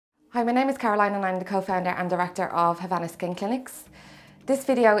Hi, my name is Caroline and I'm the co-founder and director of Havana Skin Clinics. This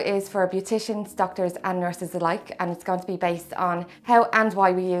video is for beauticians, doctors and nurses alike, and it's going to be based on how and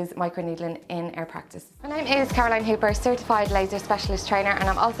why we use microneedling in our practice. My name is Caroline Hooper, certified laser specialist trainer, and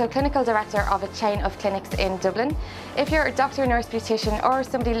I'm also clinical director of a chain of clinics in Dublin. If you're a doctor, nurse, beautician or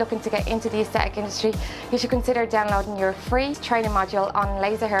somebody looking to get into the aesthetic industry, you should consider downloading your free training module on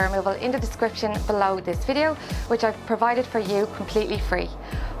laser hair removal in the description below this video, which I've provided for you completely free.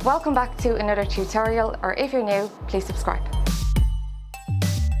 Welcome back to another tutorial, or if you're new, please subscribe.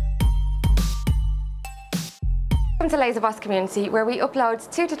 Welcome to Laser Boss community, where we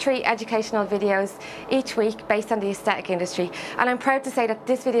upload 2 to 3 educational videos each week based on the aesthetic industry. And I'm proud to say that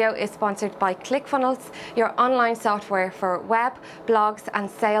this video is sponsored by ClickFunnels, your online software for web, blogs and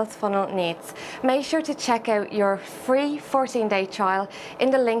sales funnel needs. Make sure to check out your free 14-day trial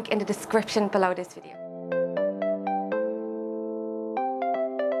in the link in the description below this video.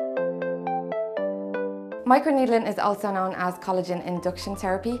 Microneedling is also known as collagen induction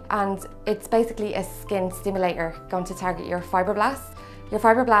therapy, and it's basically a skin stimulator going to target your fibroblasts. Your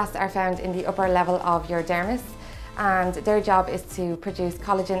fibroblasts are found in the upper level of your dermis, and their job is to produce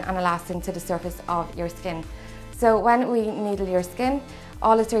collagen and elastin to the surface of your skin. So when we needle your skin,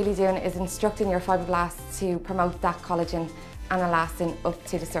 all it's really doing is instructing your fibroblasts to promote that collagen and elastin up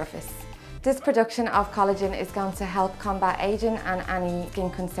to the surface. This production of collagen is going to help combat aging and any skin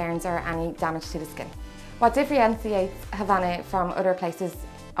concerns or any damage to the skin. What differentiates Havana from other places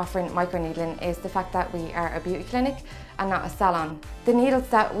offering microneedling is the fact that we are a beauty clinic and not a salon. The needles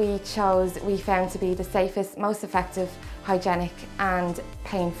that we chose we found to be the safest, most effective, hygienic and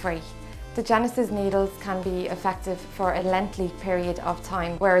pain-free. The Genesis needles can be effective for a lengthy period of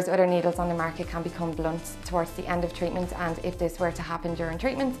time, whereas other needles on the market can become blunt towards the end of treatment, and if this were to happen during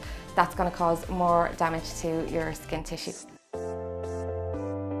treatment, that's going to cause more damage to your skin tissue.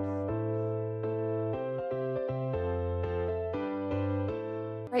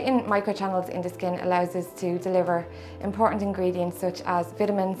 Creating microchannels in the skin allows us to deliver important ingredients such as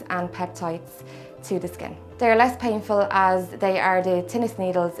vitamins and peptides to the skin. They are less painful as they are the thinnest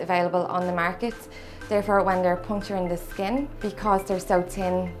needles available on the market. Therefore, when they're puncturing the skin, because they're so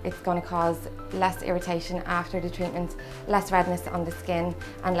thin, it's going to cause less irritation after the treatment, less redness on the skin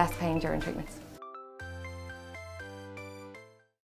and less pain during treatment.